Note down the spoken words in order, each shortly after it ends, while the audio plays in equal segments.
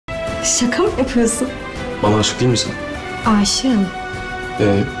Şaka mı yapıyorsun? Bana aşık değil misin? Aşığım. Ee,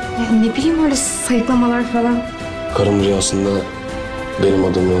 Ya ne bileyim öyle sayıklamalar falan. karım rüyasında benim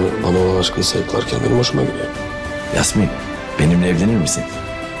adımı, bana olan aşkını sayıklarken benim hoşuma gidiyor. Yasmin, benimle evlenir misin?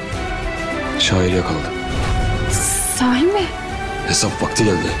 Şair yakaladı. Sahi mi? Hesap vakti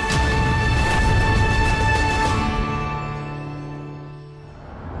geldi.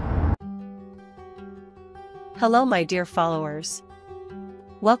 Hello my dear followers.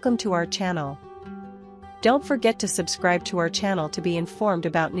 Welcome to our channel. Don't forget to subscribe to our channel to be informed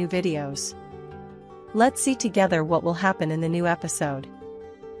about new videos. Let's see together what will happen in the new episode.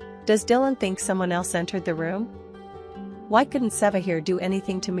 Does Dylan think someone else entered the room? Why couldn't Sevahir do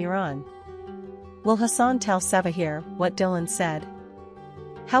anything to Miran? Will Hassan tell Sevahir what Dylan said?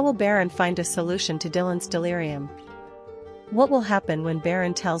 How will Baran find a solution to Dylan's delirium? What will happen when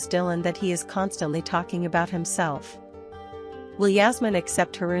Baran tells Dylan that he is constantly talking about himself? Will Yasmin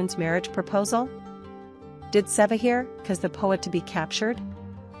accept Haroon's marriage proposal? Did Sevahir cause the poet to be captured?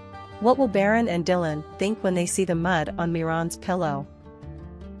 What will Baran and Dylan think when they see the mud on Miran's pillow?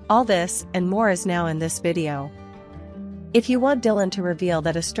 All this and more is now in this video. If you want Dylan to reveal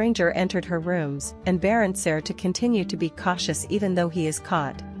that a stranger entered her rooms and Baran Ser to continue to be cautious even though he is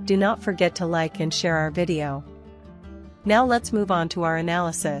caught, do not forget to like and share our video. Now let's move on to our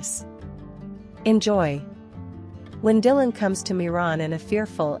analysis. Enjoy. When Dylan comes to Miran in a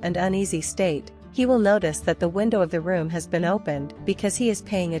fearful and uneasy state, he will notice that the window of the room has been opened because he is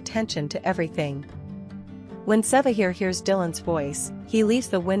paying attention to everything. When Sevahir hears Dylan's voice, he leaves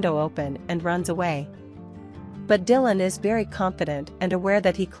the window open and runs away. But Dylan is very confident and aware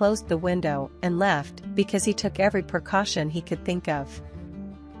that he closed the window and left because he took every precaution he could think of.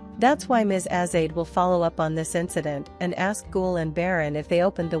 That's why Ms. Azaid will follow up on this incident and ask Gul and Baran if they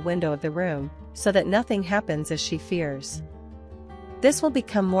opened the window of the room, so that nothing happens as she fears. This will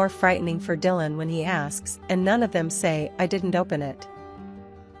become more frightening for Dylan when he asks, and none of them say, "I didn't open it."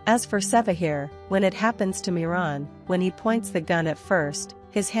 As for Sevahir, when it happens to Miran, when he points the gun at first,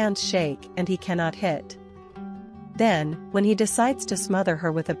 his hands shake and he cannot hit. Then, when he decides to smother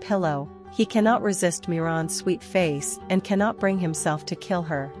her with a pillow, he cannot resist Miran's sweet face and cannot bring himself to kill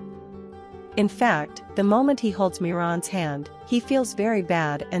her. In fact, the moment he holds Miran's hand, he feels very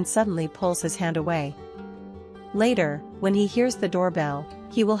bad and suddenly pulls his hand away. Later, when he hears the doorbell,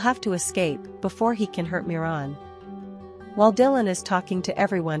 he will have to escape before he can hurt Miran. While Dylan is talking to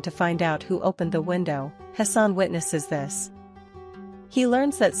everyone to find out who opened the window, Hassan witnesses this. He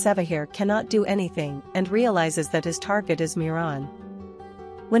learns that Sevahir cannot do anything and realizes that his target is Miran.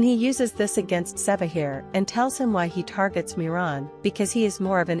 When he uses this against Sevahir and tells him why he targets Miran because he is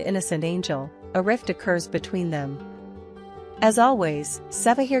more of an innocent angel, a rift occurs between them. As always,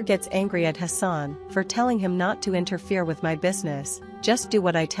 Sevahir gets angry at Hassan for telling him not to interfere with my business, just do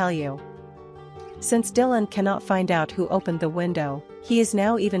what I tell you. Since Dylan cannot find out who opened the window, he is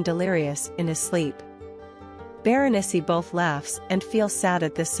now even delirious in his sleep. Baronessy both laughs and feels sad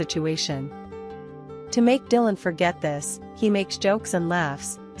at this situation. To make Dylan forget this, he makes jokes and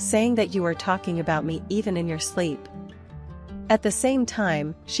laughs, saying that you are talking about me even in your sleep. At the same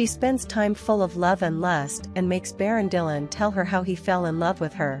time, she spends time full of love and lust and makes Baron Dylan tell her how he fell in love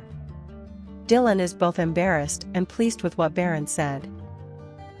with her. Dylan is both embarrassed and pleased with what Baron said.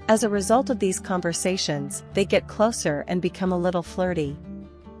 As a result of these conversations, they get closer and become a little flirty.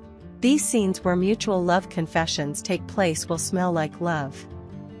 These scenes where mutual love confessions take place will smell like love.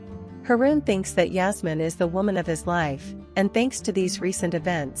 Haroon thinks that Yasmin is the woman of his life, and thanks to these recent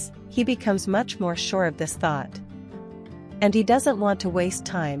events, he becomes much more sure of this thought. And he doesn't want to waste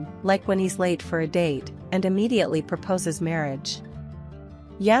time, like when he's late for a date, and immediately proposes marriage.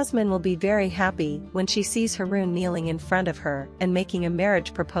 Yasmin will be very happy when she sees Haroon kneeling in front of her and making a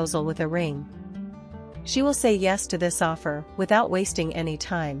marriage proposal with a ring. She will say yes to this offer without wasting any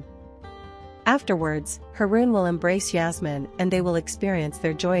time. Afterwards, Haroon will embrace Yasmin and they will experience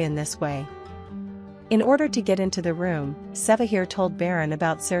their joy in this way. In order to get into the room, Sevahir told Baran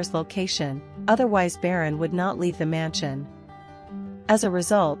about Ser's location, otherwise Baran would not leave the mansion. As a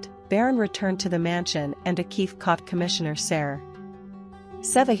result, Baran returned to the mansion and Akif caught Commissioner Ser.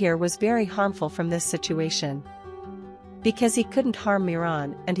 Sevahir was very harmful from this situation. Because he couldn't harm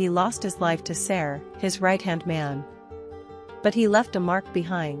Miran and he lost his life to Ser, his right-hand man. But he left a mark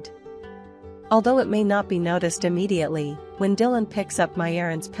behind. Although it may not be noticed immediately, when Dylan picks up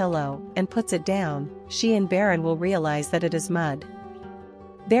Mayeran's pillow and puts it down, she and Baran will realize that it is mud.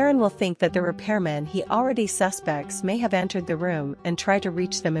 Baran will think that the repairman he already suspects may have entered the room and try to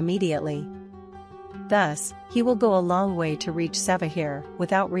reach them immediately. Thus, he will go a long way to reach Sevahir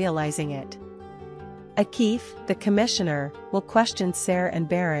without realizing it. Akif, the commissioner, will question Sarah and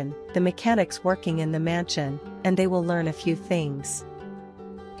Baran, the mechanics working in the mansion, and they will learn a few things.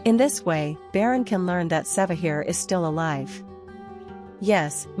 In this way, Baran can learn that Sevahir is still alive.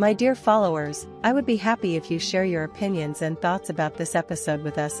 Yes, my dear followers, I would be happy if you share your opinions and thoughts about this episode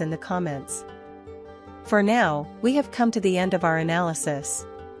with us in the comments. For now, we have come to the end of our analysis.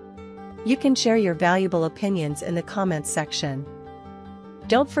 You can share your valuable opinions in the comments section.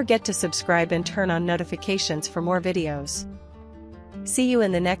 Don't forget to subscribe and turn on notifications for more videos. See you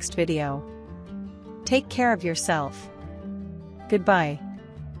in the next video. Take care of yourself. Goodbye.